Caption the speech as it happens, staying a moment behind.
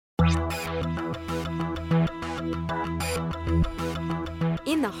In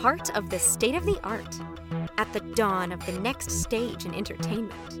the heart of the state-of-the-art, at the dawn of the next stage in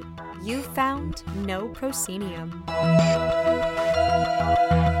entertainment, you found no proscenium.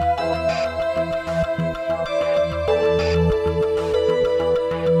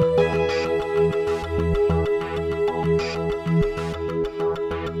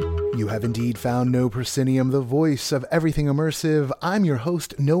 You have indeed found No Proscenium, the voice of everything immersive. I'm your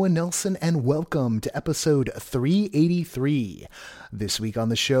host, Noah Nelson, and welcome to episode 383. This week on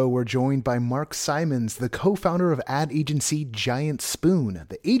the show, we're joined by Marc Simons, the co-founder of ad agency Giant Spoon,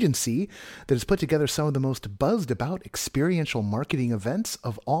 the agency that has put together some of the most buzzed about experiential marketing events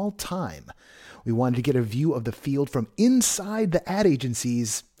of all time. We wanted to get a view of the field from inside the ad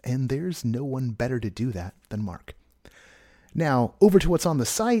agencies, and there's no one better to do that than Marc. Now, over to what's on the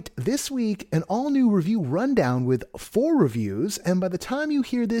site. This week, an all-new review rundown with 4 reviews, and by the time you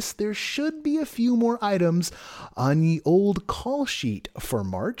hear this, there should be a few more items on the old call sheet for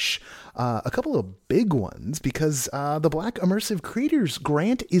March. A couple of big ones, because the Black Immersive Creators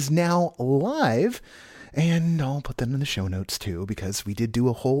Grant is now live, and I'll put them in the show notes too, because we did do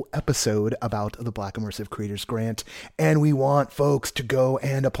a whole episode about the Black Immersive Creators Grant, and we want folks to go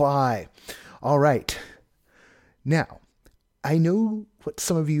and apply. All right. Now, I know what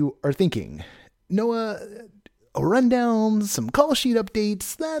some of you are thinking. Noah, a rundown, some call sheet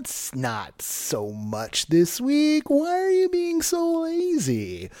updates, that's not so much this week. Why are you being so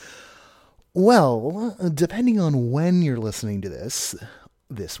lazy? Well, depending on when you're listening to this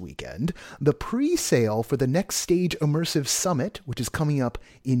weekend, the pre-sale for the Next Stage Immersive Summit, which is coming up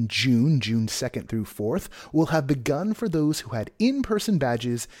in June 2nd through 4th, will have begun for those who had in-person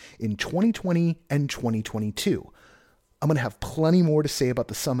badges in 2020 and 2022. I'm going to have plenty more to say about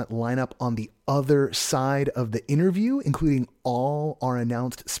the summit lineup on the other side of the interview, including all our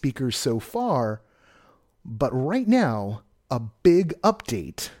announced speakers so far. But right now, a big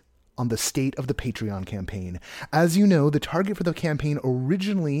update on the state of the Patreon campaign. As you know, the target for the campaign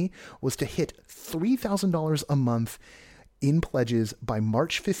originally was to hit $3,000 a month in pledges by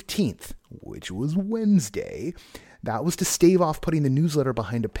March 15th, which was Wednesday. That was to stave off putting the newsletter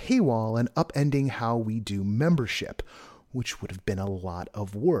behind a paywall and upending how we do membership, which would have been a lot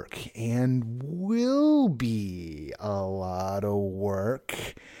of work and will be a lot of work.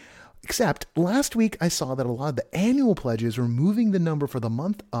 Except last week I saw that a lot of the annual pledges were moving the number for the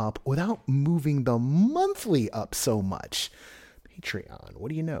month up without moving the monthly up so much. Patreon, what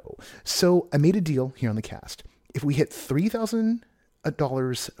do you know? So I made a deal here on the cast. If we hit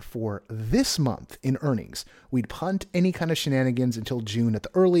 $3,000 for this month in earnings, we'd punt any kind of shenanigans until June at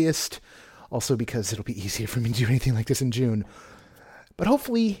the earliest. Also because it'll be easier for me to do anything like this in June. But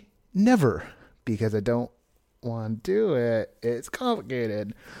hopefully never, because I don't want to do it. It's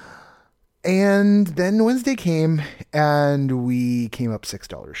complicated. And then Wednesday came, and we came up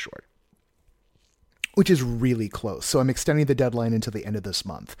 $6 short, which is really close. So I'm extending the deadline until the end of this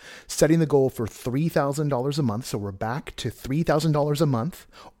month, setting the goal for $3,000 a month. So we're back to $3,000 a month,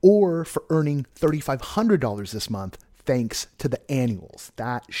 or for earning $3,500 this month, thanks to the annuals.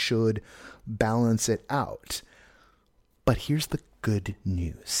 That should balance it out. But here's the good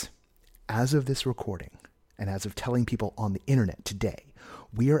news. As of this recording, and as of telling people on the internet today,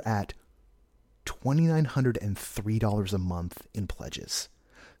 we are at $2,903 a month in pledges.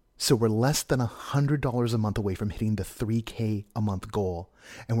 So we're less than $100 a month away from hitting the $3,000 a month goal,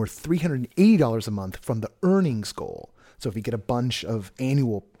 and we're $380 a month from the earnings goal. So if we get a bunch of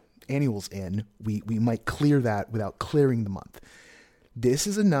annuals in, we might clear that without clearing the month. This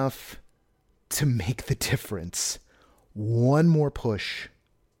is enough to make the difference. One more push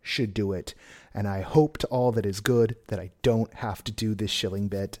should do it. And I hope to all that is good that I don't have to do this shilling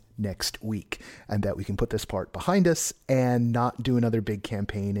bit next week, and that we can put this part behind us and not do another big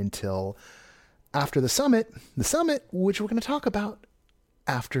campaign until after the summit, which we're going to talk about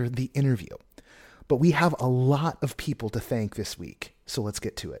after the interview. But we have a lot of people to thank this week, so let's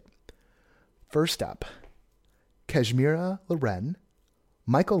get to it. First up, Kashmira Loren,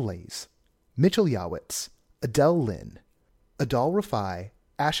 Michael Lays, Mitchell Yawitz, Adele Lynn, Adal Rafai,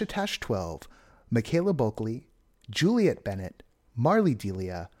 Ashitash 12, Michaela Boakley, Juliet Bennett, Marley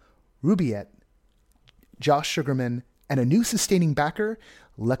Delia, Rubiette, Josh Sugarman, and a new sustaining backer,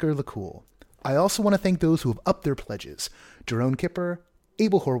 Lecker LeCool. I also want to thank those who have upped their pledges: Jerome Kipper,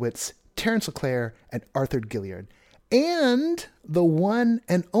 Abel Horwitz, Terrence LeClaire, and Arthur Gilliard. And the one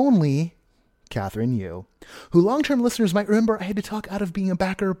and only Catherine Yu, who long-term listeners might remember I had to talk out of being a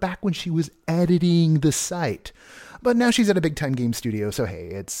backer back when she was editing the site. But now she's at a big-time game studio, so hey,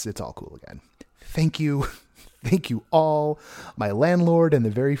 it's all cool again. Thank you. Thank you all. My landlord and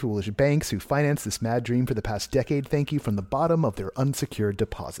the very foolish banks who financed this mad dream for the past decade, thank you from the bottom of their unsecured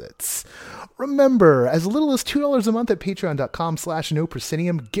deposits. Remember, as little as $2 a month at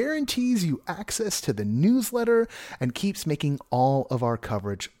patreon.com/noproscenium guarantees you access to the newsletter and keeps making all of our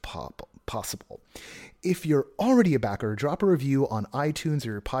coverage possible. If you're already a backer, drop a review on iTunes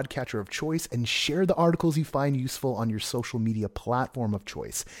or your podcatcher of choice and share the articles you find useful on your social media platform of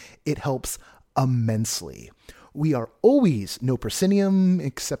choice. It helps immensely. We are always No Proscenium,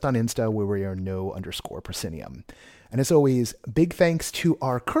 except on Insta where we are no_Proscenium. And as always, big thanks to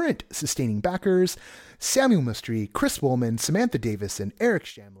our current sustaining backers, Samuel Mustry, Chris Woolman, Samantha Davison, Eric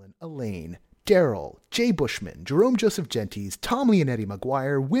Shamlin, Elaine, Daryl, Jay Bushman, Jerome Joseph Gentes, Tom Leonetti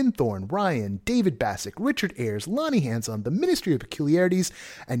Maguire, Win Thorne, Ryan, David Bassick, Richard Ayers, Lonnie Hanson, the Ministry of Peculiarities,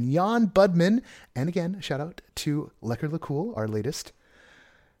 and Jan Budman. And again, a shout out to Lecker LeCool, our latest.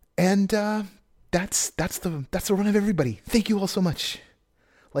 And that's the run of everybody. Thank you all so much.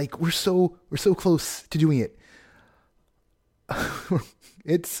 Like we're so close to doing it.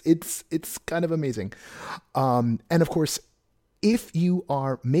 It's kind of amazing. And of course, if you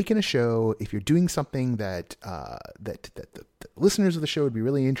are making a show, if you're doing something that the listeners of the show would be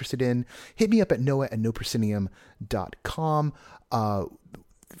really interested in, hit me up at noah@noproscenium.com.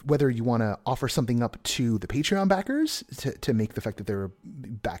 Whether you want to offer something up to the Patreon backers to make the fact that they're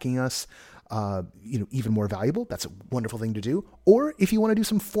backing us, even more valuable, that's a wonderful thing to do. Or if you want to do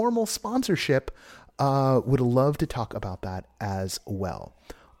some formal sponsorship, would love to talk about that as well.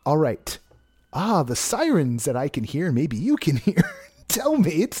 All right. The sirens that I can hear, maybe you can hear, tell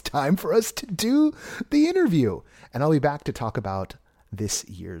me it's time for us to do the interview. And I'll be back to talk about this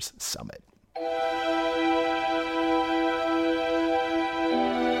year's summit.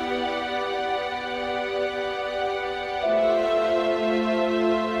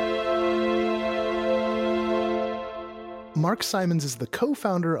 Marc Simons is the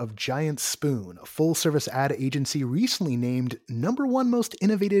co-founder of Giant Spoon, a full-service ad agency recently named #1 most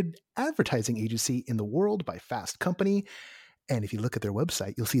innovative advertising agency in the world by Fast Company. And if you look at their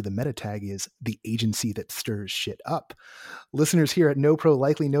website, you'll see the meta tag is the agency that stirs shit up. Listeners here at NoPro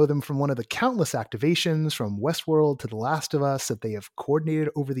likely know them from one of the countless activations, from Westworld to The Last of Us, that they have coordinated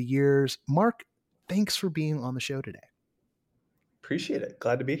over the years. Marc, thanks for being on the show today. Appreciate it.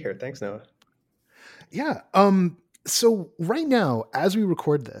 Glad to be here. Thanks, Noah. Yeah. So right now, as we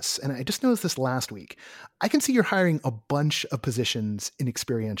record this, and I just noticed this last week, I can see you're hiring a bunch of positions in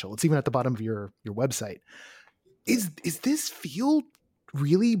experiential. It's even at the bottom of your website. Is this field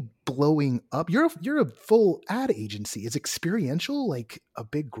really blowing up? You're a full ad agency. Is experiential like a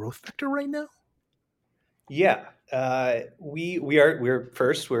big growth vector right now? Yeah, we're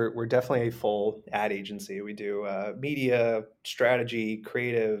definitely a full ad agency. We do media, strategy,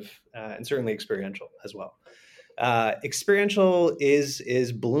 creative, and certainly experiential as well. Experiential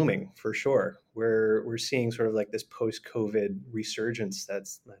is blooming for sure. We're seeing sort of like this post-COVID resurgence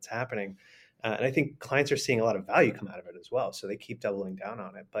that's happening, and I think clients are seeing a lot of value come out of it as well. So they keep doubling down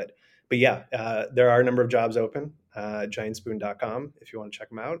on it. But yeah, there are a number of jobs open. Giantspoon.com if you want to check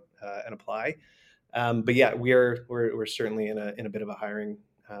them out and apply. But yeah, we're certainly in a bit of a hiring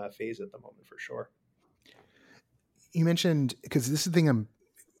phase at the moment for sure. You mentioned, because this is the thing I'm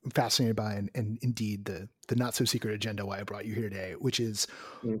fascinated by, and indeed the not so secret agenda why I brought you here today, which is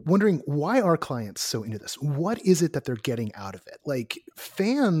wondering, why are clients so into this? What is it that they're getting out of it? Like,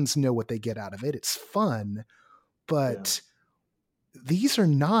 fans know what they get out of it. It's fun, but these are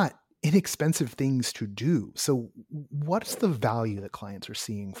not inexpensive things to do. So what's the value that clients are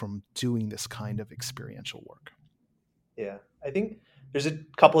seeing from doing this kind of experiential work? Yeah, I think there's a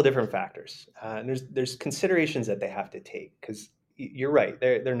couple of different factors, and there's considerations that they have to take, because you're right,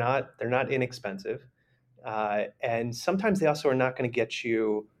 they're not inexpensive, and sometimes they also are not going to get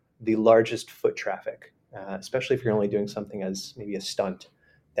you the largest foot traffic, especially if you're only doing something as maybe a stunt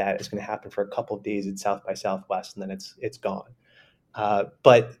that is going to happen for a couple of days at South by Southwest and then it's gone.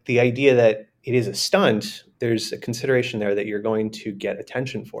 But the idea that it is a stunt, there's a consideration there that you're going to get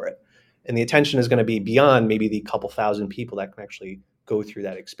attention for it. And the attention is going to be beyond maybe the couple thousand people that can actually go through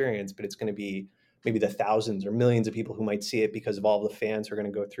that experience, but it's going to be maybe the thousands or millions of people who might see it because of all the fans who are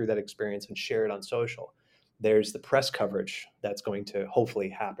going to go through that experience and share it on social. There's the press coverage that's going to hopefully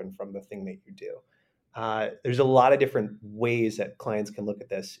happen from the thing that you do. There's a lot of different ways that clients can look at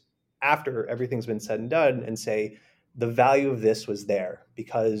this after everything's been said and done and say, the value of this was there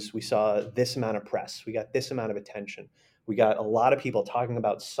because we saw this amount of press, we got this amount of attention, we got a lot of people talking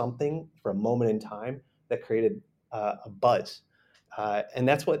about something for a moment in time that created a buzz. And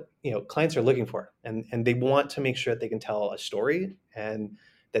that's what clients are looking for, and they want to make sure that they can tell a story, and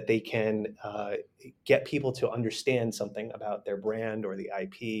that they can get people to understand something about their brand or the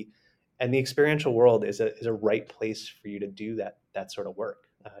IP. And the experiential world is a right place for you to do that sort of work,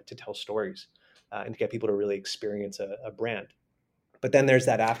 to tell stories, and to get people to really experience a brand. But then there's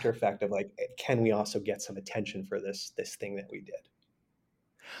that after effect of like, can we also get some attention for this thing that we did?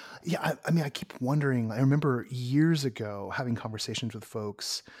 Yeah, I mean, I keep wondering. I remember years ago having conversations with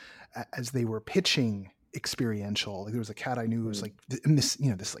folks as they were pitching experiential. Like there was a cat I knew who was like, and this,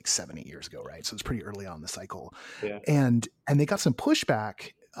 this is like 7, 8 years ago, right? So it's pretty early on in the cycle, Yeah. and they got some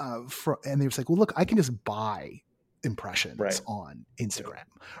pushback and they was like, well, look, I can just buy Right. impressions on Instagram,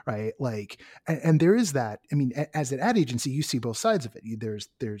 right? Like, and there is that. I mean, as an ad agency, you see both sides of it.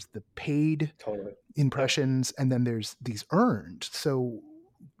 There's the paid Totally. Yep. impressions, and then there's these earned. So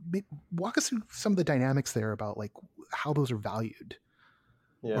walk us through some of the dynamics there about like how those are valued.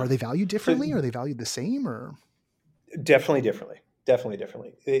 Or Yeah. are they valued So differently? Are they valued the same? Or definitely differently. Definitely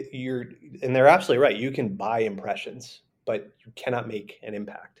differently. And they're absolutely right. You can buy impressions, but you cannot make an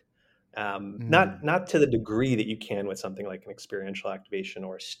impact. mm, Not to the degree that you can with something like an experiential activation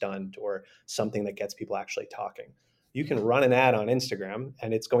or a stunt or something that gets people actually talking. You can run an ad on Instagram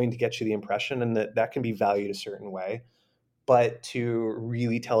and it's going to get you the impression, and that can be valued a certain way. But to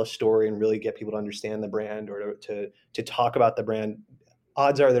really tell a story and really get people to understand the brand, or to talk about the brand,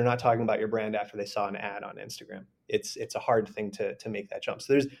 odds are they're not talking about your brand after they saw an ad on Instagram. It's a hard thing to make that jump.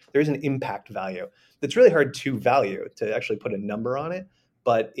 So there's an impact value that's really hard to value, to actually put a number on it,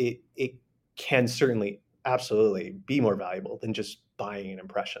 but it can certainly absolutely be more valuable than just buying an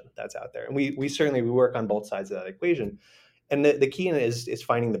impression that's out there. And we certainly we work on both sides of that equation. And the key in it is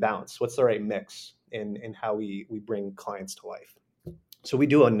finding the balance. What's the right mix in how we bring clients to life? So we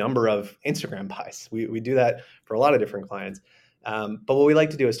do a number of Instagram buys. We do that for a lot of different clients. But what we like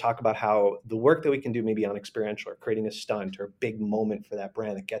to do is talk about how the work that we can do maybe on experiential or creating a stunt or a big moment for that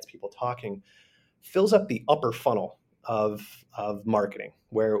brand that gets people talking fills up the upper funnel of marketing,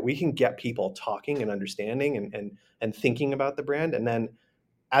 where we can get people talking and understanding and thinking about the brand. And then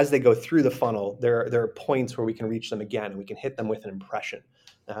as they go through the funnel, there are points where we can reach them again, and we can hit them with an impression.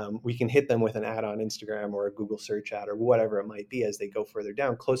 We can hit them with an ad on Instagram or a Google search ad or whatever it might be as they go further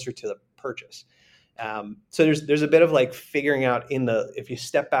down, closer to the purchase. So there's a bit of like figuring out if you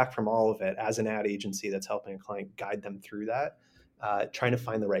step back from all of it as an ad agency that's helping a client guide them through that, trying to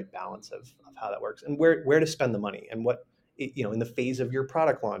find the right balance of how that works and where to spend the money and what, in the phase of your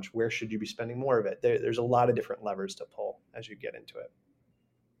product launch, where should you be spending more of it? There's a lot of different levers to pull as you get into it.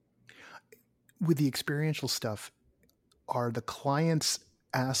 with the experiential stuff, are the clients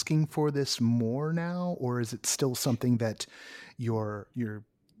asking for this more now, or is it still something that you're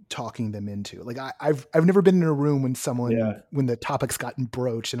talking them into? Like I've never been in a room Yeah. when the topic's gotten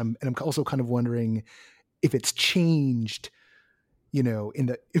broached, and I'm also kind of wondering if it's changed,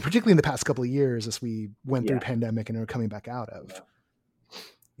 particularly in the past couple of years as we went through Yeah. pandemic and are coming back out Yeah. of.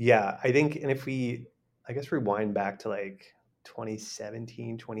 Yeah. I think, and if I guess, rewind back to like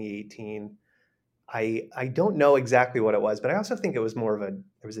 2017, 2018, I don't know exactly what it was, but I also think it was there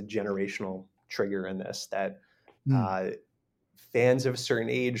was a generational trigger in this, that Mm, uh, fans of a certain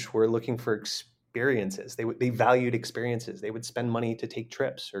age were looking for experiences. They valued experiences. They would spend money to take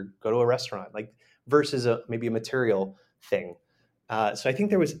trips or go to a restaurant, like versus maybe a material thing. So I think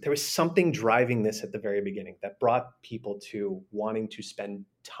there was something driving this at the very beginning that brought people to wanting to spend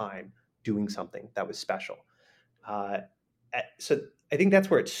time doing something that was special. Uh, so I think that's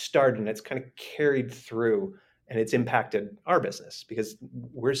where it started, and it's kind of carried through, and it's impacted our business because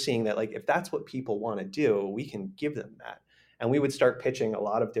we're seeing that, like, if that's what people want to do, we can give them that. And we would start pitching a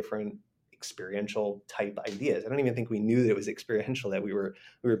lot of different experiential type ideas. I don't even think we knew that it was experiential that we were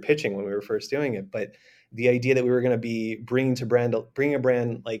pitching when we were first doing it, but the idea that we were going to be bringing a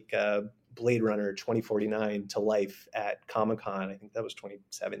brand like Blade Runner 2049 to life at Comic-Con, I think that was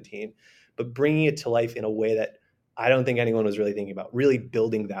 2017, but bringing it to life in a way that I don't think anyone was really thinking about, really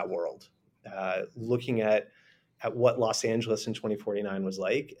building that world, looking at what Los Angeles in 2049 was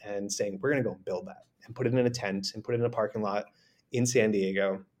like, and saying, we're going to go build that and put it in a tent and put it in a parking lot in San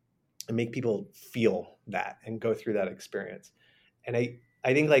Diego and make people feel that and go through that experience. And I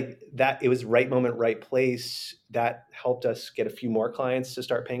think like that, it was right moment, right place. That helped us get a few more clients to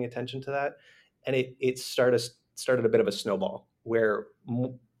start paying attention to that. And it started a bit of a snowball where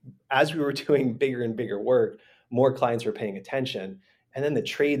as we were doing bigger and bigger work, more clients were paying attention. And then the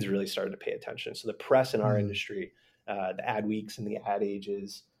trades really started to pay attention. So the press in our mm. industry, the ad weeks and the ad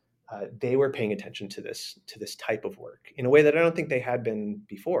ages, they were paying attention to this type of work in a way that I don't think they had been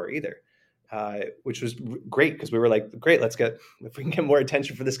before either, which was great because we were like, great, if we can get more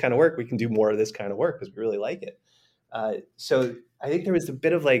attention for this kind of work, we can do more of this kind of work because we really like it. So I think there was a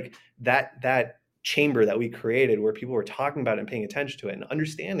bit of like that chamber that we created where people were talking about it and paying attention to it and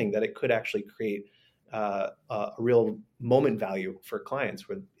understanding that it could actually create a real moment value for clients.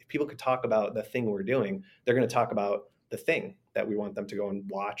 Where if people could talk about the thing we're doing, they're going to talk about the thing that we want them to go and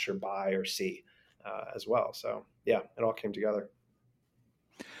watch or buy or see as well. So yeah, it all came together.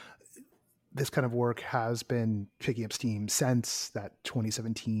 This kind of work has been picking up steam since that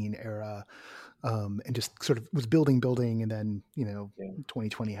 2017 era, and just sort of was building, and then Yeah.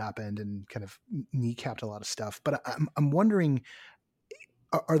 2020 happened and kind of kneecapped a lot of stuff. But I'm wondering,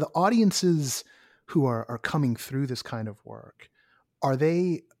 are the audiences who are coming through this kind of work, are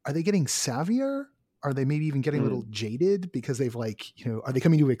they getting savvier? Are they maybe even getting a little Mm, jaded because they've are they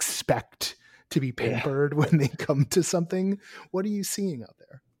coming to expect to be yeah. pampered when they come to something? What are you seeing out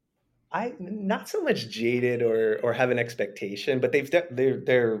there? I not so much jaded or have an expectation, but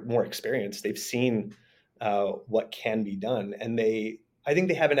they're more experienced. They've seen what can be done, and I think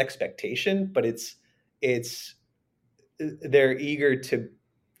they have an expectation, but it's they're eager to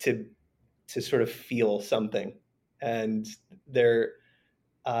to sort of feel something, and they're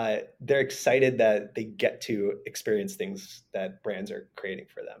they're excited that they get to experience things that brands are creating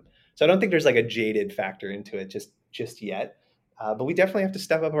for them. So I don't think there's like a jaded factor into it just yet. But we definitely have to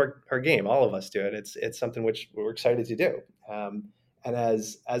step up our game. All of us do it. It's something which we're excited to do. And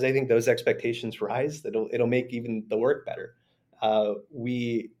as I think those expectations rise, it'll make even the work better.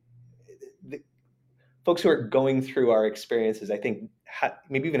 We the, Folks who are going through our experiences, I think,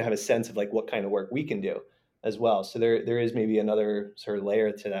 maybe even have a sense of like what kind of work we can do as well. So there is maybe another sort of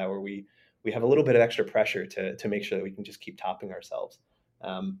layer to that where we have a little bit of extra pressure to make sure that we can just keep topping ourselves.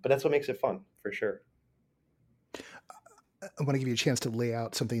 But that's what makes it fun for sure. I want to give you a chance to lay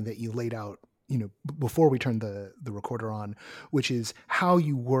out something that you laid out, before we turned the recorder on, which is how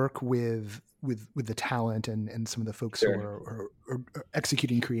you work with the talent and some of the folks who Sure. are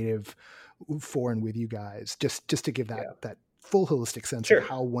executing creative for and with you guys, just to give that Yeah. that full holistic sense of Sure.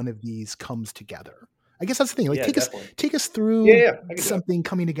 how one of these comes together. I guess that's the thing. Like Yeah, definitely. take us Yeah, through yeah, I can do it. something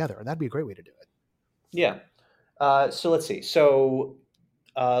coming together. That'd be a great way to do it. Yeah. So let's see.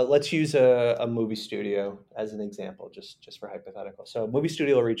 Let's use a movie studio as an example, just for hypothetical. So a movie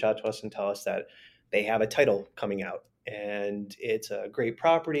studio will reach out to us and tell us that they have a title coming out and it's a great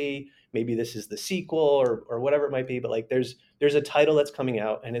property. Maybe this is the sequel or whatever it might be, but like there's a title that's coming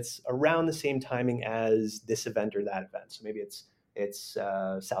out and it's around the same timing as this event or that event. So maybe it's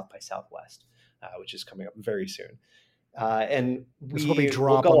South by Southwest, which is coming up very soon. And This will probably we will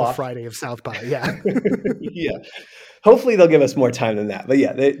drop go on the off. Friday of South by. Yeah. Yeah, hopefully they'll give us more time than that. But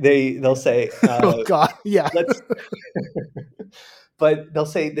yeah, they'll say Oh God. Yeah. let's. But they'll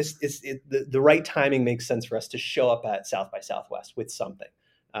say the right timing makes sense for us to show up at South by Southwest with something.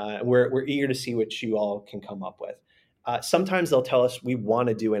 We're eager to see what you all can come up with. Sometimes they'll tell us we want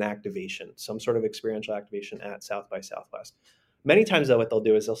to do an activation, some sort of experiential activation at South by Southwest. Many times, though, what they'll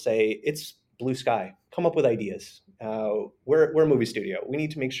do is they'll say it's blue sky. Come up with ideas. We're a movie studio. We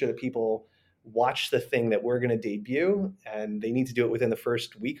need to make sure that people watch the thing that we're going to debut, and they need to do it within the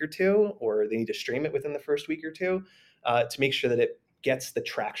first week or two, or they need to stream it within the first week or two to make sure that it gets the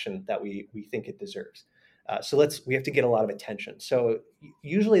traction that we think it deserves. So we have to get a lot of attention. So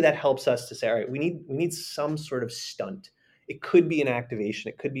usually that helps us to say, all right, we need some sort of stunt. It could be an activation.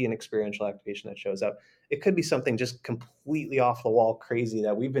 It could be an experiential activation that shows up. It could be something just completely off the wall crazy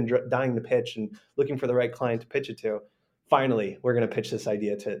that we've been dying to pitch and looking for the right client to pitch it to. Finally, we're going to pitch this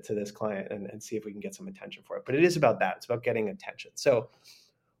idea to this client and see if we can get some attention for it. But it is about that. It's about getting attention. So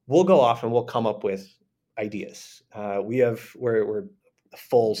we'll go off and we'll come up with ideas. We're a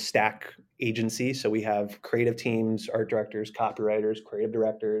full stack agency, so we have creative teams, art directors, copywriters, creative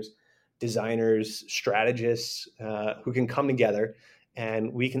directors, designers, strategists who can come together,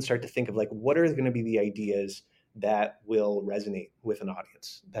 and we can start to think of like what are going to be the ideas that will resonate with an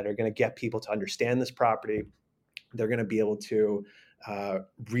audience, that are going to get people to understand this property. They're going to be able to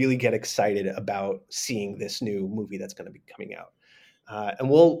really get excited about seeing this new movie that's going to be coming out. And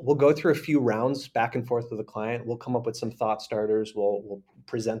we'll go through a few rounds back and forth with the client. We'll come up with some thought starters. We'll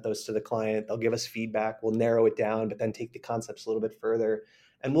present those to the client. They'll give us feedback. We'll narrow it down, but then take the concepts a little bit further.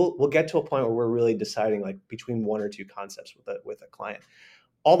 And we'll get to a point where we're really deciding like between one or two concepts with a client.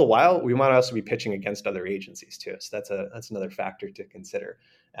 All the while, we might also be pitching against other agencies too. So that's another factor to consider.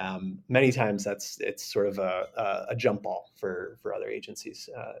 Many times it's sort of a jump ball for other agencies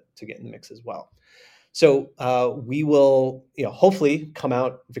to get in the mix as well. So we will, hopefully come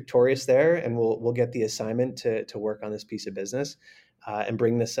out victorious there, and we'll get the assignment to work on this piece of business and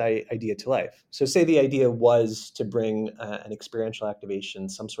bring this idea to life. So, say the idea was to bring an experiential activation,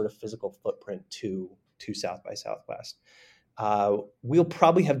 some sort of physical footprint to to South by Southwest. We'll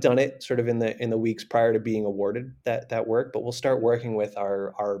probably have done it sort of in the weeks prior to being awarded that work, but we'll start working with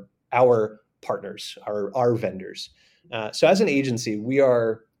our partners, our vendors. So as an agency,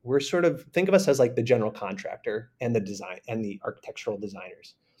 we're sort of, think of us as like the general contractor and the design and the architectural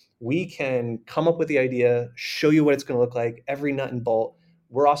designers. We can come up with the idea, show you what it's going to look like, every nut and bolt.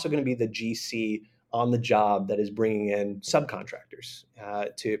 We're also going to be the GC on the job that is bringing in subcontractors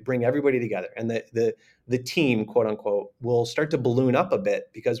to bring everybody together. And the team, quote unquote, will start to balloon up a bit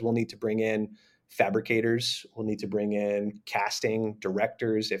because we'll need to bring in fabricators, we'll need to bring in casting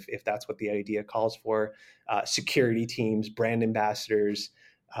directors if that's what the idea calls for, security teams, brand ambassadors,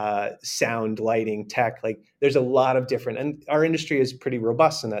 sound, lighting, tech. Like there's a lot of different, and our industry is pretty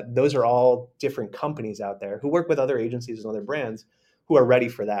robust in that those are all different companies out there who work with other agencies and other brands who are ready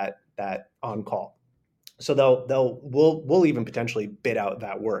for that on call. So we'll even potentially bid out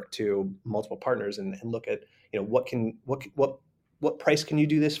that work to multiple partners and look at, what price can you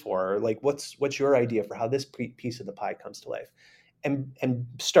do this for? Or like what's your idea for how this piece of the pie comes to life, and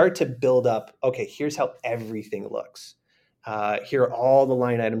start to build up. Okay, here's how everything looks. Here are all the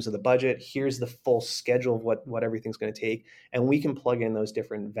line items of the budget. Here's the full schedule of what everything's going to take, and we can plug in those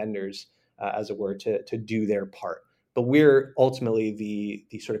different vendors, as it were, to do their part. But we're ultimately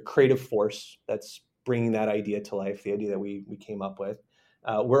the sort of creative force that's bringing that idea to life, the idea that we came up with.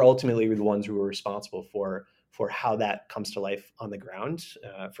 We're ultimately the ones who are responsible for how that comes to life on the ground,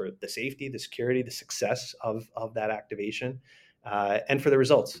 for the safety, the security, the success of that activation, and for the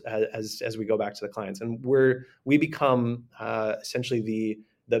results as we go back to the clients. And we become essentially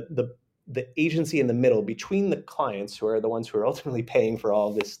the agency in the middle between the clients, who are the ones who are ultimately paying for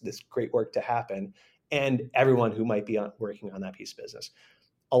all this great work to happen, and everyone who might be working on that piece of business.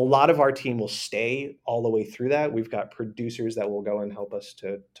 A lot of our team will stay all the way through that. We've got producers that will go and help us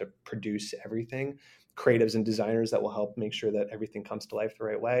to produce everything, creatives and designers that will help make sure that everything comes to life the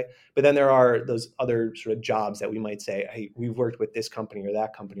right way. But then there are those other sort of jobs that we might say, hey, we've worked with this company or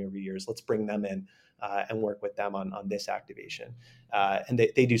that company over years. Let's bring them in and work with them on this activation. And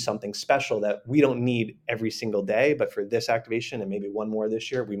they do something special that we don't need every single day, but for this activation and maybe one more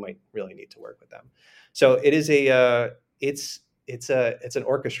this year, we might really need to work with them. So it is it's an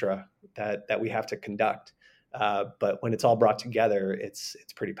orchestra that we have to conduct. But when it's all brought together, it's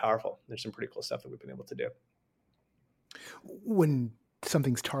pretty powerful. There's some pretty cool stuff that we've been able to do. When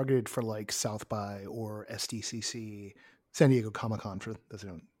something's targeted for like South by or SDCC, San Diego Comic-Con, for those who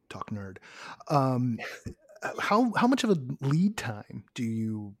don't talk nerd, how much of a lead time do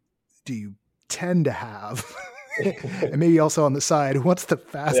you tend to have? And maybe also on the side, what's the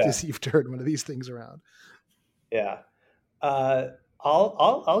fastest you've turned one of these things around? Yeah.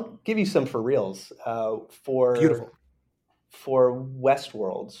 I'll give you some for reals. Beautiful. For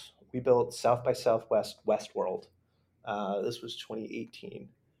Westworlds, we built South by Southwest Westworld. This was 2018.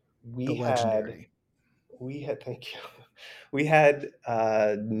 The legendary. Thank you. We had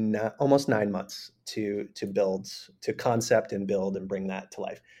almost 9 months to build, to concept and build and bring that to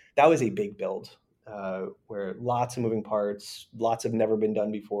life. That was a big build, where lots of moving parts, lots of never been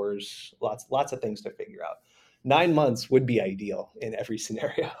done befores, lots of things to figure out. 9 months would be ideal in every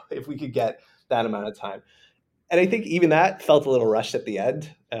scenario if we could get that amount of time. And I think even that felt a little rushed at the end,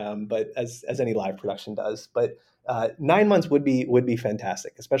 but as any live production does. But 9 months would be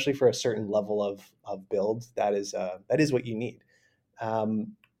fantastic, especially for a certain level of build. That is what you need.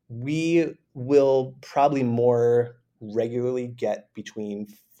 We will probably more regularly get between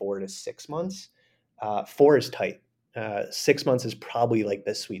 4 to 6 months. 4 is tight. 6 months is probably like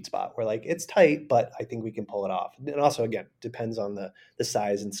the sweet spot where like it's tight, but I think we can pull it off. And also, again, depends on the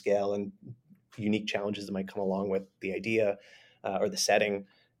size and scale and unique challenges that might come along with the idea or the setting.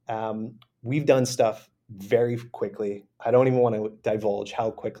 We've done stuff very quickly. I don't even want to divulge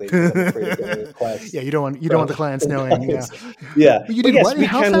how quickly. Yeah, you don't want the clients knowing. Yeah, yeah. But you did what? And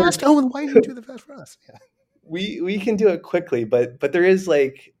how fast? Oh, and why did you do the fast for us? Yeah. We can do it quickly, but there is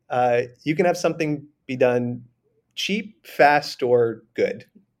like you can have something be done cheap, fast, or good,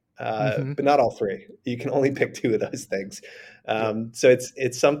 but not all three. You can only pick two of those things. So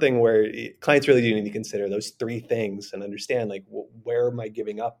it's something where clients really do need to consider those three things and understand like where am I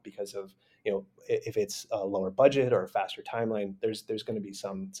giving up because of, if it's a lower budget or a faster timeline. There's going to be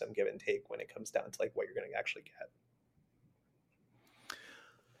some give and take when it comes down to like what you're going to actually get.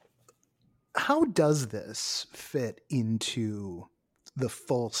 How does this fit into the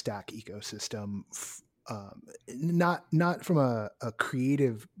full stack ecosystem? Not from a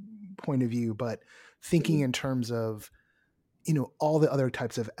creative point of view, but thinking in terms of all the other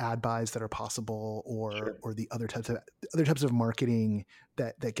types of ad buys that are possible, Sure. or the other types of marketing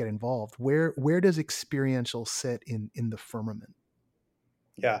that get involved. Where does experiential sit in the firmament?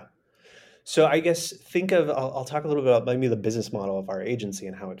 Yeah. So I guess I'll talk a little bit about maybe the business model of our agency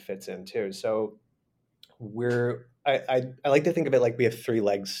and how it fits in too. So I like to think of it like we have three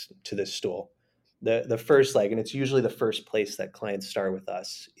legs to this stool. The first leg, and it's usually the first place that clients start with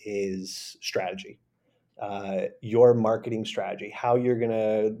us, is strategy. Your marketing strategy, how you're going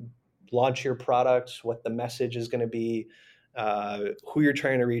to launch your products, what the message is going to be, who you're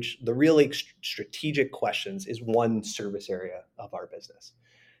trying to reach. The really strategic questions is one service area of our business.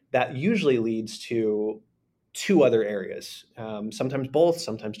 That usually leads to two other areas, sometimes both,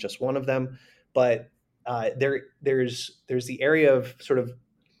 sometimes just one of them. But there's the area of sort of,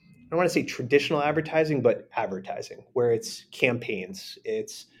 I don't want to say traditional advertising, but advertising, where it's campaigns,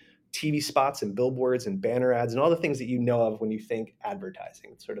 it's TV spots and billboards and banner ads and all the things that you know of when you think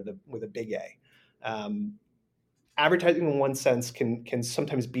advertising, sort of with a big A. Advertising in one sense can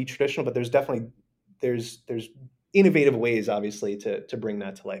sometimes be traditional, but there's innovative ways, obviously, to bring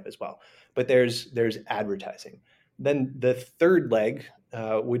that to life as well. But there's advertising. Then the third leg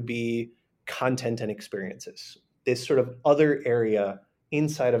would be content and experiences. This sort of other area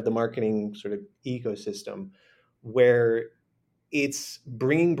inside of the marketing sort of ecosystem, where it's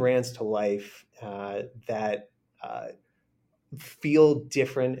bringing brands to life that uh, feel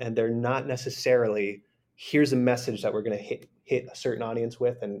different, and they're not necessarily, here's a message that we're going to hit a certain audience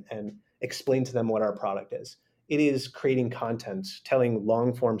with and explain to them what our product is. It is creating content, telling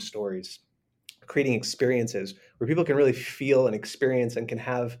long form stories, creating experiences where people can really feel and experience and can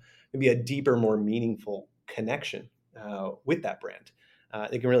have maybe a deeper, more meaningful connection with that brand.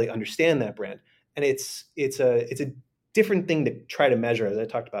 They can really understand that brand, and it's a different thing to try to measure, as I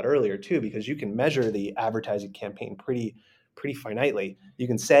talked about earlier too, because you can measure the advertising campaign pretty finitely. You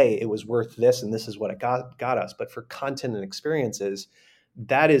can say it was worth this and this is what it got us. But for content and experiences,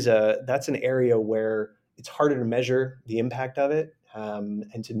 that's an area where it's harder to measure the impact of it,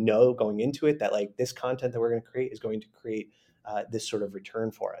 and to know going into it that like this content that we're going to create is going to create this sort of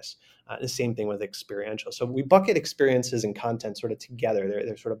return for us. The same thing with experiential. So we bucket experiences and content sort of together.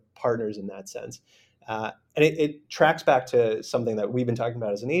 They're sort of partners in that sense. And it tracks back to something that we've been talking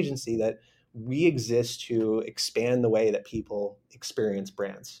about as an agency, that we exist to expand the way that people experience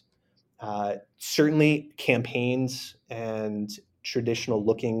brands. Certainly, campaigns and traditional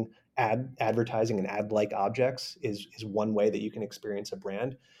looking advertising and ad like objects is one way that you can experience a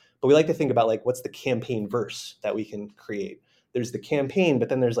brand. But we like to think about like what's the campaign verse that we can create. There's the campaign, but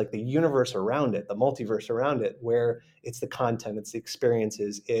then there's like the universe around it, the multiverse around it, where it's the content, it's the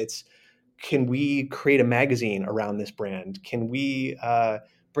experiences, it's, can we create a magazine around this brand? Can we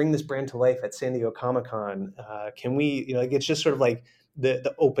bring this brand to life at San Diego Comic-Con? Can we, like, it's just sort of like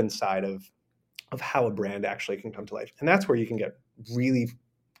the open side of how a brand actually can come to life. And that's where you can get really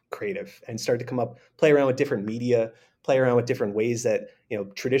creative and start to come up, play around with different media, play around with different ways that,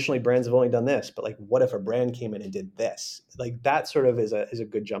 traditionally brands have only done this, but like, what if a brand came in and did this? Like that sort of is a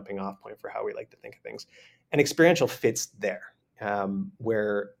good jumping off point for how we like to think of things. And experiential fits there,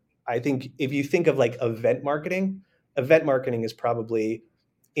 where I think if you think of like event marketing is probably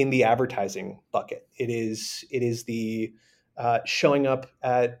in the advertising bucket. It is the showing up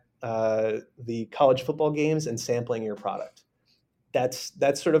at the college football games and sampling your product. That's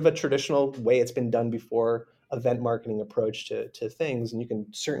sort of a traditional way it's been done before, event marketing approach to things, and you can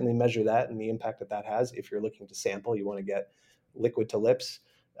certainly measure that and the impact that has. If you're looking to sample, you want to get liquid to lips.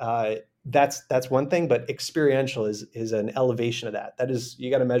 That's one thing, but experiential is an elevation of that. That is,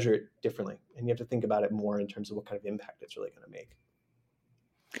 you got to measure it differently, and you have to think about it more in terms of what kind of impact it's really going to make.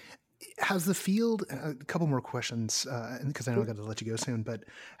 Has the field, a couple more questions, because I know I got to let you go soon, but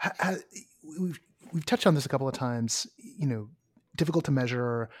we've touched on this a couple of times, difficult to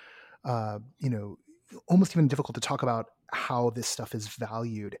measure, almost even difficult to talk about how this stuff is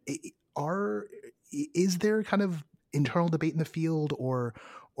valued. Is there kind of internal debate in the field, or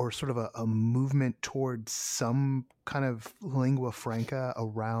sort of a movement towards some kind of lingua franca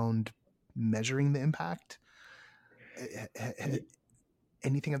around measuring the impact?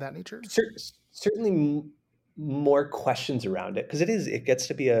 Anything of that nature? Certainly more questions around it, because it gets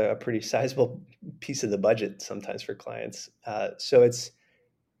to be a pretty sizable piece of the budget sometimes for clients. So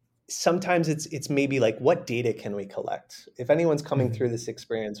sometimes it's maybe like, what data can we collect? If anyone's coming through this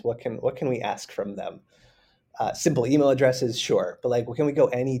experience, what can we ask from them? Simple email addresses, sure, but like, can we go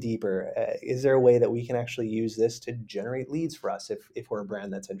any deeper? Is there a way that we can actually use this to generate leads for us if we're a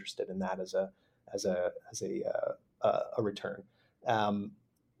brand that's interested in that as a return?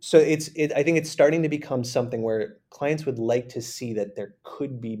 So I think it's starting to become something where clients would like to see that there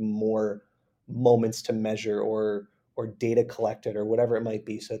could be more moments to measure or data collected or whatever it might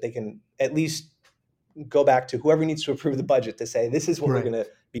be, so that they can at least go back to whoever needs to approve the budget to say this is what we're Right. going to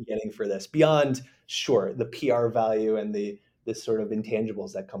be getting for this, beyond, sure, the PR value and the sort of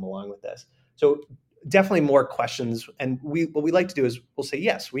intangibles that come along with this. So definitely more questions. And what we like to do is we'll say,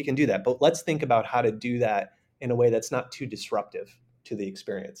 yes, we can do that, but let's think about how to do that in a way that's not too disruptive to the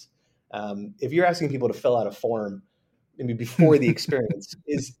experience. If you're asking people to fill out a form maybe before the experience,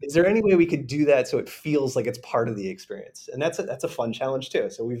 is there any way we could do that so it feels like it's part of the experience? And that's a fun challenge too.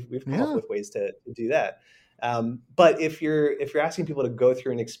 So we've come up Yeah. with ways to do that. But if you're asking people to go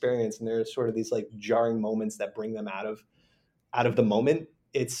through an experience and there's sort of these like jarring moments that bring them out of the moment,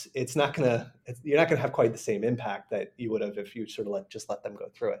 it's not gonna you're not gonna have quite the same impact that you would have if you sort of just let them go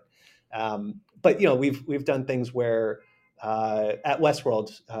through it. But we've done things where at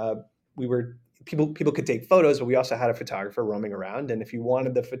Westworld, we were people could take photos, but we also had a photographer roaming around. And if you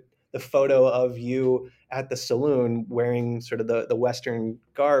wanted the photo of you at the saloon wearing sort of the Western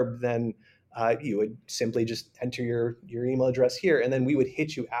garb, then you would simply just enter your email address here, and then we would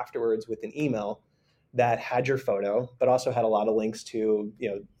hit you afterwards with an email that had your photo, but also had a lot of links to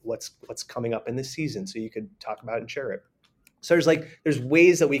what's coming up in this season, so you could talk about it and share it. So there's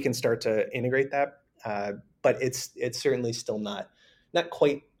ways that we can start to integrate that, but it's certainly still not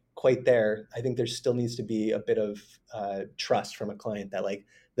quite there. I think there still needs to be a bit of trust from a client that like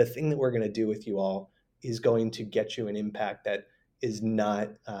the thing that we're going to do with you all is going to get you an impact that is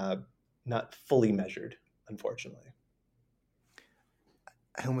not fully measured, unfortunately.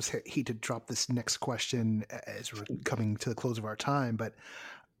 I almost hate to drop this next question as we're coming to the close of our time, but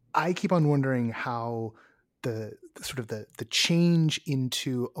I keep on wondering how the sort of the change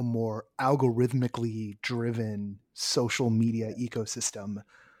into a more algorithmically driven social media ecosystem,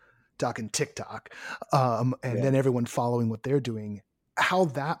 talking TikTok, and Yeah. then everyone following what they're doing, how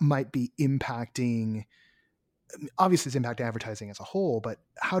that might be impacting. Obviously, it's impacting advertising as a whole, but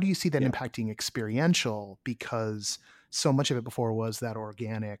how do you see that Yeah. impacting experiential? Because so much of it before was that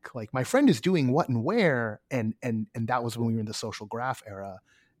organic, like my friend is doing what and where, and that was when we were in the social graph era,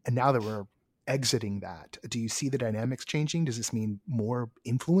 and now that we're exiting that, do you see the dynamics changing? Does this mean more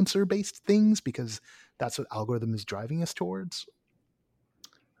influencer based things because that's what algorithm is driving us towards?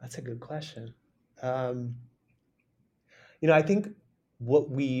 That's a good question. Um, I think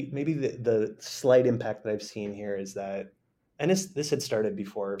what we maybe the slight impact that I've seen here is that, and this had started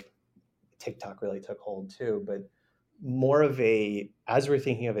before TikTok really took hold too, but more of as we're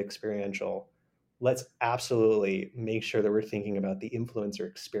thinking of experiential, let's absolutely make sure that we're thinking about the influencer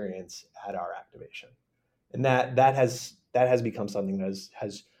experience at our activation, and that has become something that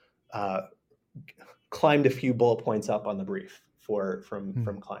has uh, climbed a few bullet points up on the brief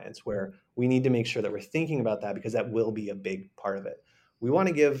from clients, where we need to make sure that we're thinking about that, because that will be a big part of it. We want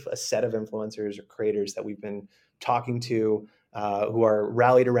to give a set of influencers or creators that we've been talking to, who are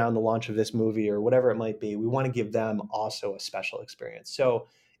rallied around the launch of this movie or whatever it might be. We want to give them also a special experience. So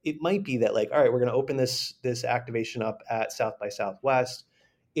it might be that, like, all right, we're going to open this activation up at South by Southwest.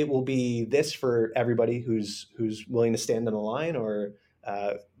 It will be this for everybody who's willing to stand in the line or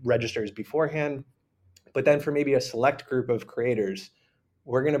registers beforehand. But then for maybe a select group of creators,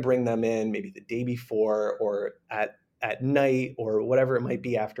 we're going to bring them in maybe the day before or at night or whatever it might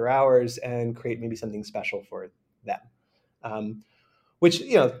be after hours, and create maybe something special for them. Which,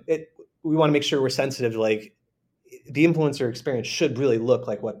 we want to make sure we're sensitive to, like, the influencer experience should really look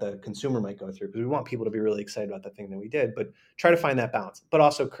like what the consumer might go through, because we want people to be really excited about the thing that we did, but try to find that balance, but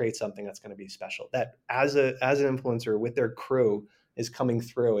also create something that's going to be special, that as an influencer with their crew is coming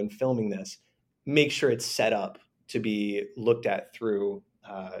through and filming this, make sure it's set up to be looked at through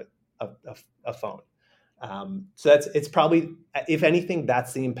a phone. So it's probably, if anything,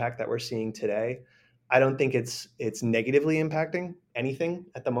 that's the impact that we're seeing today. I don't think it's negatively impacting anything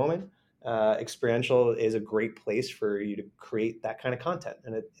at the moment. Experiential is a great place for you to create that kind of content,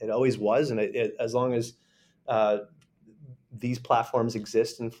 and it always was. And as long as these platforms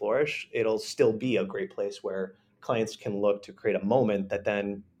exist and flourish, it'll still be a great place where clients can look to create a moment that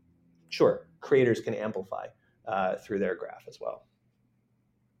then, sure, creators can amplify through their graph as well.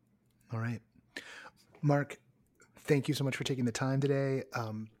 All right, Marc, thank you so much for taking the time today.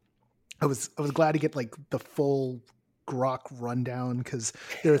 I was glad to get like the full grok rundown, because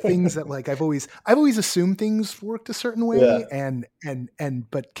there are things that, like, I've always assumed things worked a certain way, and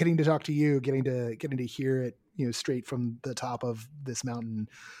but getting to talk to you, getting to hear it, straight from the top of this mountain,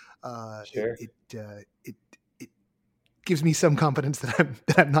 Sure. it gives me some confidence that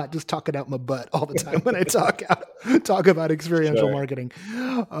I'm not just talking out my butt all the time when I talk out. talk about experiential Sure. marketing.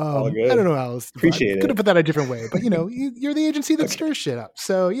 All I good. don't know how else. Appreciate Could have it. put that a different way, but you're the agency that Okay. stirs shit up.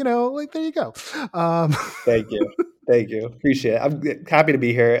 So, like, there you go. Thank you. Thank you. Appreciate it. I'm happy to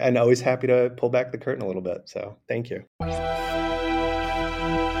be here and always happy to pull back the curtain a little bit. So thank you.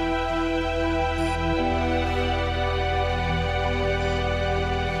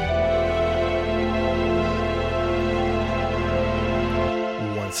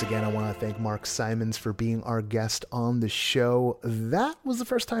 Once again, I want to thank Marc Simons for being our guest on the show. That was the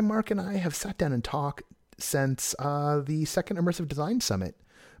first time Marc and I have sat down and talked since the second Immersive Design Summit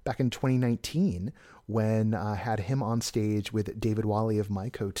back in 2019, when I had him on stage with David Wally of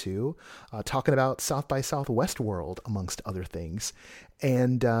Myco2, talking about South by Southwest World, amongst other things.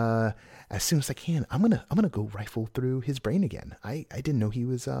 And as soon as I can, I'm gonna go rifle through his brain again. I didn't know he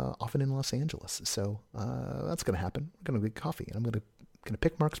was often in Los Angeles, so that's gonna happen. I'm gonna get coffee, and I'm gonna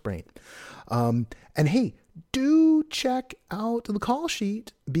pick Marc's brain. And hey, do check out the call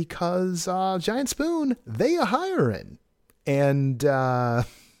sheet, because Giant Spoon, they are hiring. And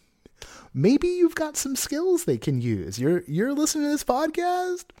maybe you've got some skills they can use. You're listening to this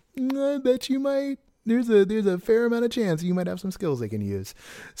podcast, I bet you might. There's a fair amount of chance you might have some skills they can use.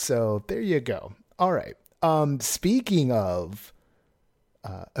 So there you go. All right. Speaking of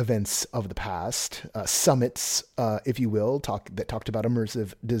events of the past, summits, if you will, that talked about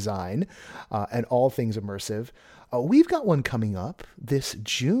immersive design and all things immersive. We've got one coming up this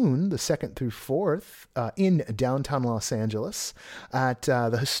June, the 2nd through 4th, in downtown Los Angeles at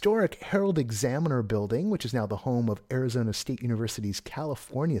the historic Herald Examiner building, which is now the home of Arizona State University's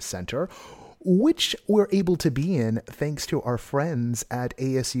California Center, which we're able to be in thanks to our friends at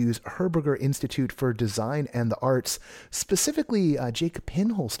ASU's Herberger Institute for Design and the Arts, specifically Jake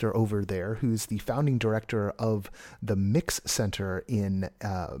Pinholster over there, who's the founding director of the Mix Center in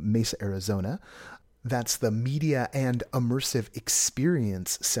Mesa, Arizona. That's the Media and Immersive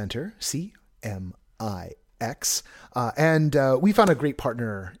Experience Center, CMIX. And we found a great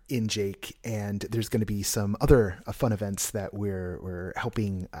partner in Jake, and there's going to be some other fun events that we're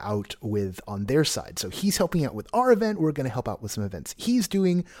helping out with on their side. So he's helping out with our event. We're going to help out with some events he's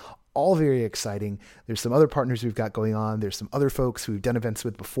doing. All very exciting. There's some other partners we've got going on. There's some other folks who we've done events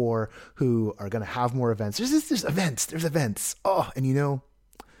with before who are going to have more events. There's events. There's events. Oh, and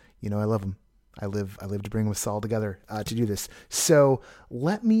I love them. I live to bring us all together to do this. So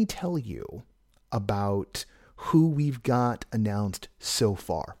let me tell you about who we've got announced so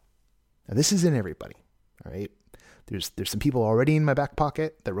far. Now, this isn't everybody, all right? There's some people already in my back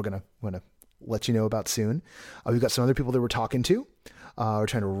pocket that we're gonna let you know about soon. We've got some other people that we're talking to. We're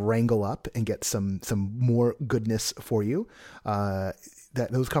trying to wrangle up and get some more goodness for you. That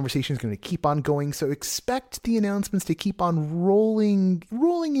those conversations are going to keep on going. So expect the announcements to keep on rolling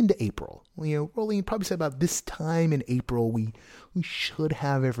into April. Rolling probably say about this time in April, we should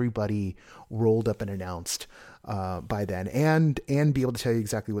have everybody rolled up and announced by then, and be able to tell you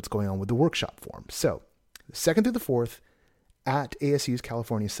exactly what's going on with the workshop form. So the 2nd through the 4th at ASU's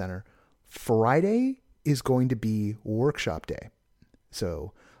California Center, Friday is going to be workshop day.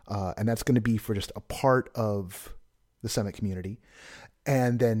 So, and that's going to be for just a part of the summit community.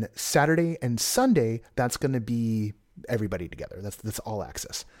 And then Saturday and Sunday, that's going to be everybody together. That's all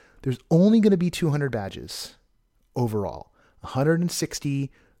access. There's only going to be 200 badges overall.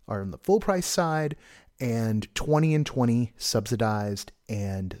 160 are on the full price side, and 20 and 20 subsidized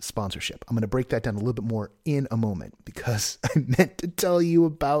and sponsorship. I'm going to break that down a little bit more in a moment, because I meant to tell you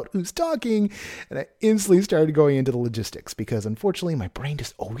about who's talking, and I instantly started going into the logistics, because unfortunately my brain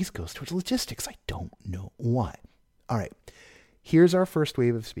just always goes towards logistics. I don't know why. All right. Here's our first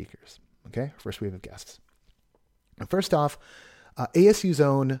wave of speakers, okay? First wave of guests. And first off, ASU's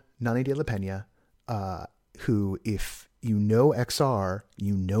own Nani de la Pena, who, if you know XR,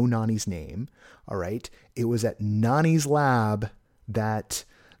 you know Nani's name, all right? It was at Nani's lab that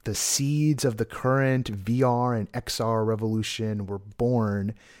the seeds of the current VR and XR revolution were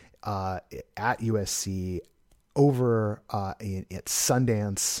born at USC over at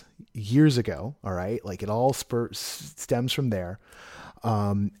Sundance years ago. All right. Like, it all stems from there.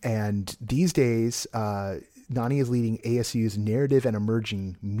 And these days, Nani is leading ASU's Narrative and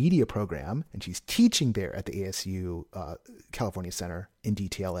Emerging Media program, and she's teaching there at the ASU California Center in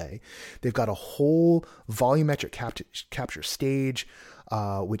DTLA. They've got a whole volumetric capture stage,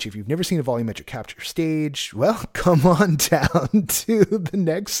 which, if you've never seen a volumetric capture stage, well, come on down to the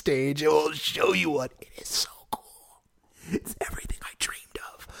next stage. It will show you what it is. So cool. It's everything I dreamed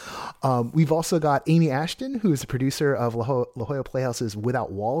of. We've also got Amy Ashton, who is the producer of La Jolla Playhouse's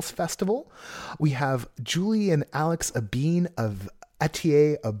Without Walls Festival. We have Julie and Alex Abeen of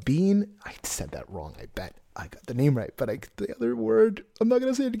Atier Abeen. I said that wrong, I bet. I got the name right, but the other word, I'm not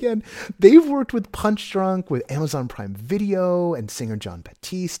going to say it again. They've worked with Punch Drunk, with Amazon Prime Video, and singer John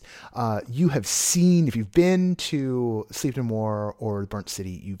Baptiste. You have seen, if you've been to Sleep No More or Burnt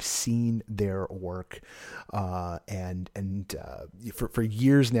City, you've seen their work. And for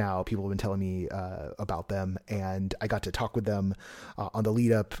years now, people have been telling me about them, and I got to talk with them on the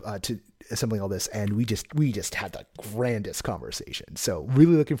lead up to assembling all this, and we just had the grandest conversation. So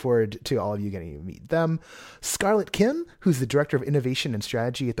really looking forward to all of you getting to meet them. Scarlett Kim, who's the Director of Innovation and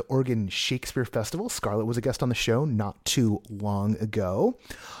Strategy at the Oregon Shakespeare Festival. Scarlett was a guest on the show not too long ago.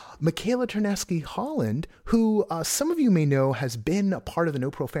 Michaela Ternesky-Holland, who some of you may know has been a part of the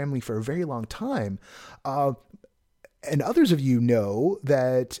No Pro family for a very long time. And others of you know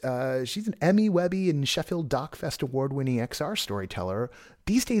that she's an Emmy, Webby, and Sheffield DocFest award-winning XR storyteller,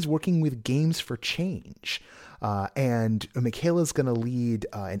 these days working with Games for Change. And Michaela's going to lead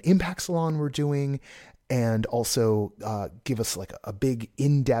an impact salon we're doing, and also give us like a big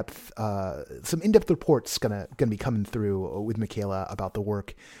in-depth, some in-depth reports gonna be coming through with Michaela about the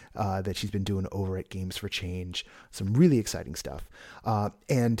work that she's been doing over at Games for Change. Some really exciting stuff.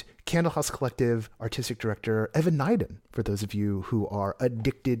 And Candlehouse Collective artistic director Evan Nyden, for those of you who are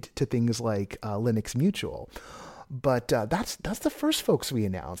addicted to things like Linux Mutual. But that's the first folks we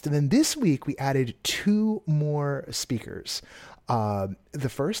announced. And then this week we added 2 more speakers. The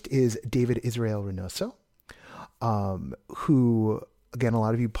first is David Israel Reynoso, who, again, a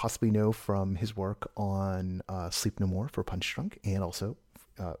lot of you possibly know from his work on Sleep No More for Punch Drunk, and also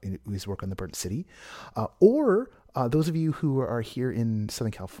his work on The Burnt City. Or those of you who are here in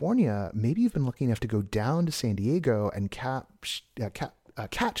Southern California, maybe you've been lucky enough to go down to San Diego and catch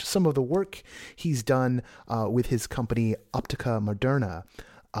some of the work he's done with his company Optica Moderna.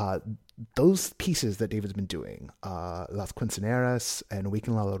 Those pieces that David's been doing, Las Quinceaneras and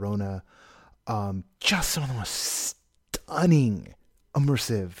Awaken La Llorona, just some of the most stunning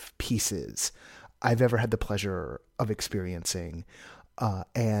immersive pieces I've ever had the pleasure of experiencing.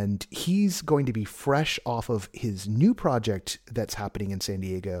 And he's going to be fresh off of his new project that's happening in San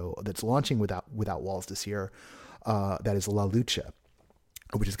Diego, that's launching without Walls this year. That is La Lucha,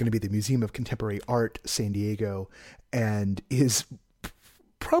 which is going to be the Museum of Contemporary Art San Diego, and is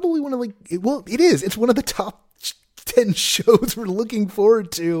probably one of it's one of the top 10 shows we're looking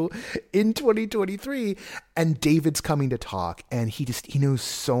forward to in 2023. And David's coming to talk, and he knows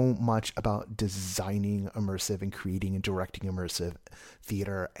so much about designing immersive and creating and directing immersive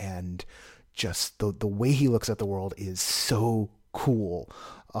theater, and just the way he looks at the world is so cool.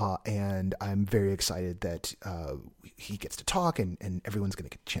 And I'm very excited that he gets to talk, and everyone's going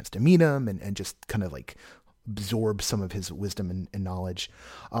to get a chance to meet him and just kind of like absorb some of his wisdom and knowledge.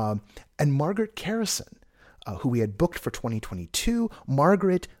 And Margaret Carrison, who we had booked for 2022.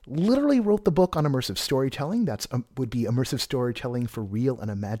 Margaret literally wrote the book on immersive storytelling. That's would be Immersive Storytelling for Real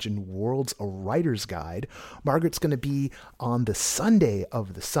and Imagined Worlds, a Writer's Guide. Margaret's going to be on the Sunday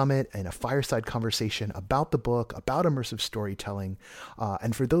of the summit in a fireside conversation about the book, about immersive storytelling.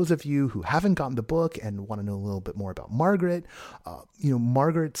 And for those of you who haven't gotten the book and want to know a little bit more about Margaret,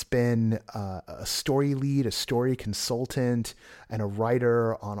 Margaret's been a story lead, a story consultant, and a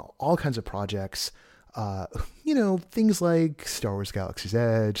writer on all kinds of projects. Things like Star Wars Galaxy's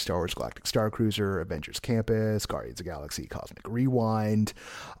Edge, Star Wars Galactic Star Cruiser, Avengers Campus, Guardians of the Galaxy, Cosmic Rewind,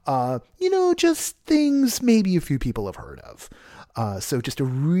 just things maybe a few people have heard of. So just a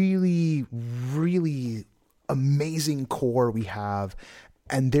really, really amazing core we have.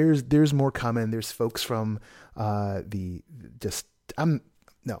 And there's more coming. There's folks from I'm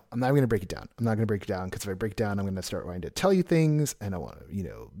not going to break it down. I'm not going to break it down, because if I break it down, I'm going to start wanting to tell you things, and I want to,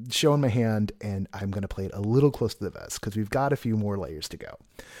 show in my hand, and I'm going to play it a little close to the vest, because we've got a few more layers to go,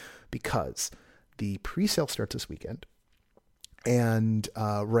 because the pre-sale starts this weekend. And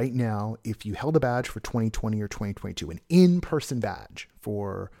right now, if you held a badge for 2020 or 2022, an in-person badge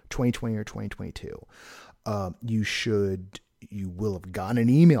for 2020 or 2022, you will have gotten an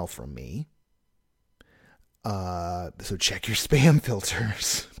email from me. So check your spam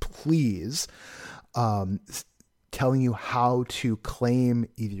filters, please, telling you how to claim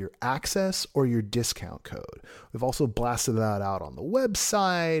either your access or your discount code. We've also blasted that out on the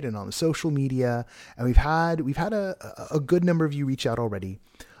website and on the social media, and we've had a good number of you reach out already,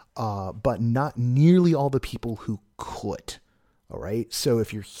 but not nearly all the people who could. All right. So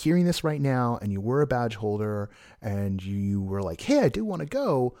if you're hearing this right now and you were a badge holder and you were like, hey, I do want to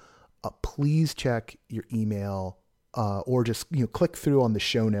go, please check your email, or just click through on the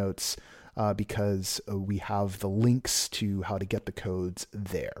show notes, because we have the links to how to get the codes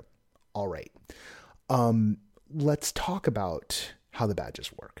there. All right. Let's talk about how the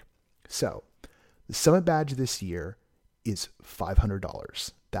badges work. So The Summit badge this year is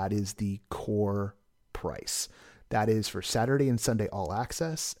 $500. That is the core price. That is for Saturday and Sunday all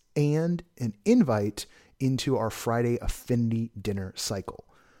access and an invite into our Friday affinity dinner cycle.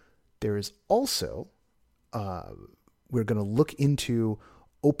 There is also, we're going to look into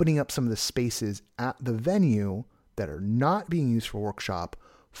opening up some of the spaces at the venue that are not being used for workshop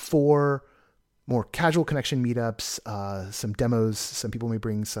for more casual connection meetups, some demos. Some people may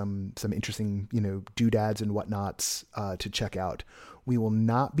bring some interesting, doodads and whatnots to check out. We will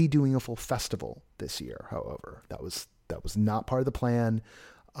not be doing a full festival this year, however. That was not part of the plan.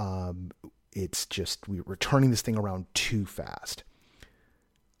 It's just we're turning this thing around too fast.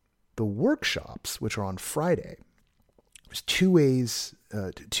 The workshops, which are on Friday, there's two ways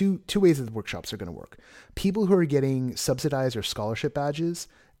that the workshops are going to work. People who are getting subsidized or scholarship badges,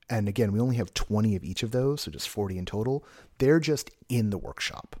 and again, we only have 20 of each of those, so just 40 in total. They're just in the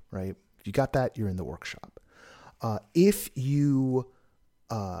workshop, right? If you got that, you're in the workshop. If you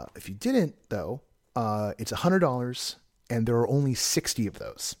didn't though, it's $100, and there are only 60 of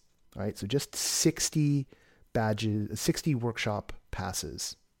those. All right, so just 60 badges, 60 workshop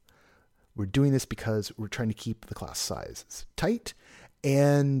passes. We're doing this because we're trying to keep the class size tight,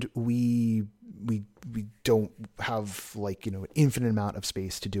 and we don't have an infinite amount of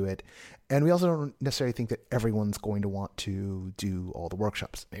space to do it. And we also don't necessarily think that everyone's going to want to do all the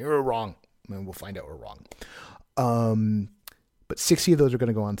workshops. Maybe we're wrong. I mean, we'll find out we're wrong. But 60 of those are going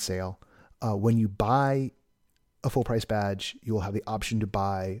to go on sale. When you buy a full price badge, you will have the option to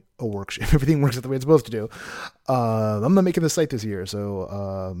buy a workshop. If everything works the way it's supposed to do. I'm not making the site this year,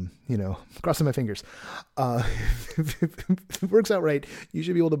 so, crossing my fingers. If it works out right, you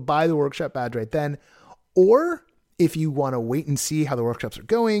should be able to buy the workshop badge right then. Or if you want to wait and see how the workshops are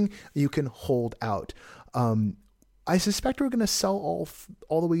going, you can hold out. I suspect we're going to sell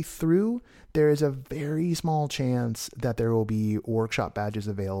all the way through. There is a very small chance that there will be workshop badges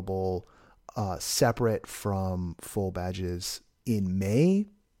available separate from full badges in May,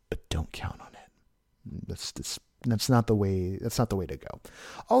 but don't count on it. That's not the way. That's not the way to go.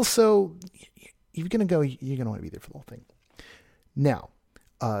 Also, you're gonna go. You're gonna want to be there for the whole thing. Now,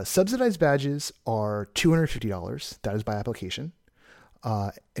 subsidized badges are $250. That is by application,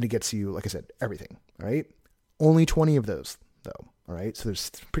 and it gets you, like I said, everything. All right. Only 20 of those, though. All right. So there's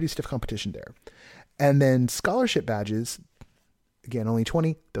pretty stiff competition there. And then scholarship badges, again, only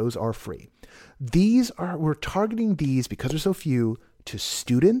 20. Those are free. We're targeting these because there's so few to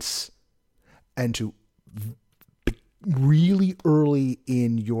students and to really early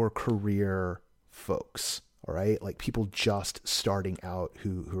in your career folks. All right. Like people just starting out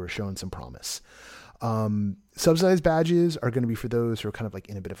who are showing some promise. Subsidized badges are going to be for those who are kind of like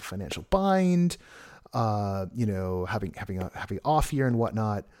in a bit of a financial bind, having off year and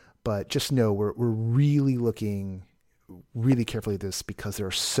whatnot. But just know we're really looking really carefully at this because there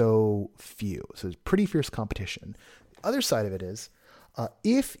are so few. So there's pretty fierce competition. The other side of it is,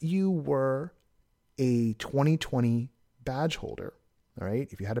 if you were a 2020 badge holder, all right,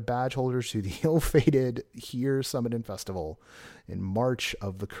 if you had a badge holder to the ill-fated Here Summit and Festival in March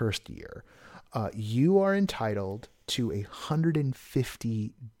of the cursed year, you are entitled to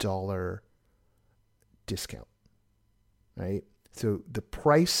 $150 discount, right? So the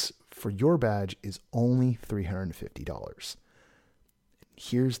price for your badge is only $350.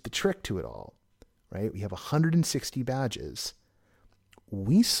 Here's the trick to it all, right? We have 160 badges.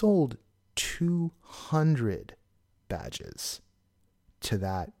 We sold 200 badges to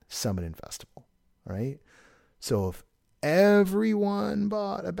that Summit and Festival, right? So if everyone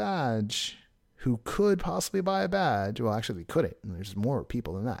bought a badge who could possibly buy a badge, well, actually we couldn't. There's more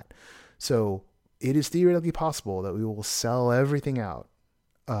people than that. So it is theoretically possible that we will sell everything out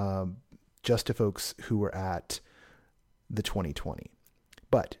just to folks who were at the 2020.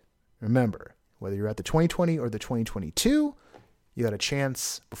 But remember, whether you're at the 2020 or the 2022, you got a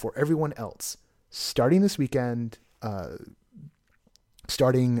chance before everyone else. Starting this weekend,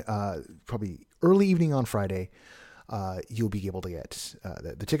 starting probably early evening on Friday, you'll be able to get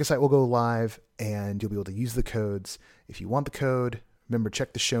the ticket site will go live, and you'll be able to use the codes. If you want the code, remember,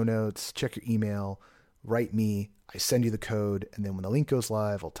 check the show notes, check your email, write me, I send you the code, and then when the link goes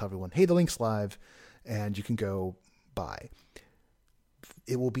live, I'll tell everyone, hey, the link's live, and you can go buy.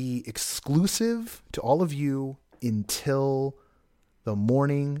 It will be exclusive to all of you until the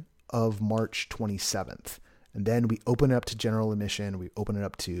morning of March 27th. And then we open it up to general admission. We open it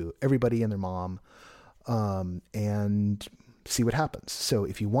up to everybody and their mom, and see what happens. So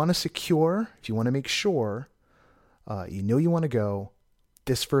if you want to make sure, you want to go,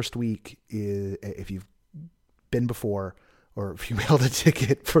 this first week is, if you've been before, or if you mailed a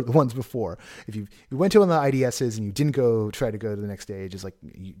ticket for the ones before. If you went to one of the IDSs and you didn't try to go to the next stage, it's like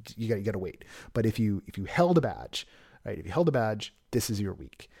you got to wait. But if you held a badge, right? If you held a badge, this is your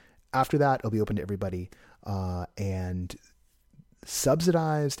week. After that, it'll be open to everybody, and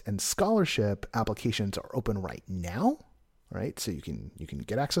subsidized and scholarship applications are open right now, right? So you can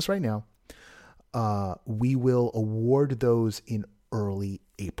get access right now. We will award those in early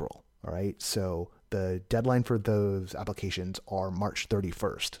April. All right. So the deadline for those applications are March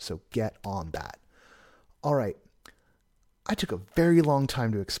 31st. So get on that. All right. I took a very long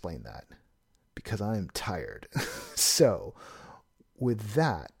time to explain that because I am tired. So with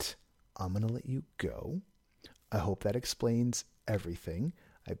that, I'm going to let you go. I hope that explains everything.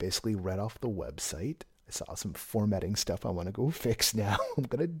 I basically read off the website. I saw some formatting stuff I want to go fix now. I'm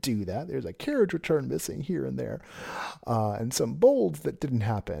going to do that. There's a carriage return missing here and there, and some bolds that didn't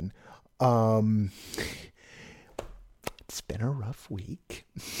happen. It's been a rough week,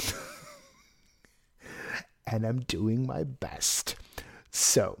 and I'm doing my best.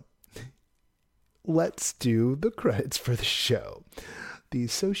 So let's do the credits for the show. The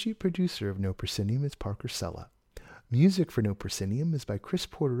associate producer of No Proscenium is Parker Sella. Music for No Proscenium is by Chris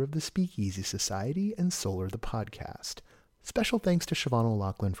Porter of the Speakeasy Society and Solar the Podcast. Special thanks to Siobhan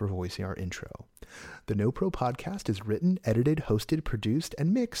O'Loughlin for voicing our intro. The No Pro Podcast is written, edited, hosted, produced,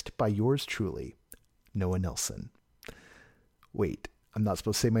 and mixed by yours truly, Noah Nelson. Wait, I'm not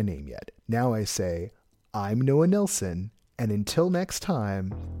supposed to say my name yet. Now I say, I'm Noah Nelson, and until next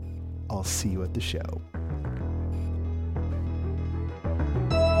time, I'll see you at the show.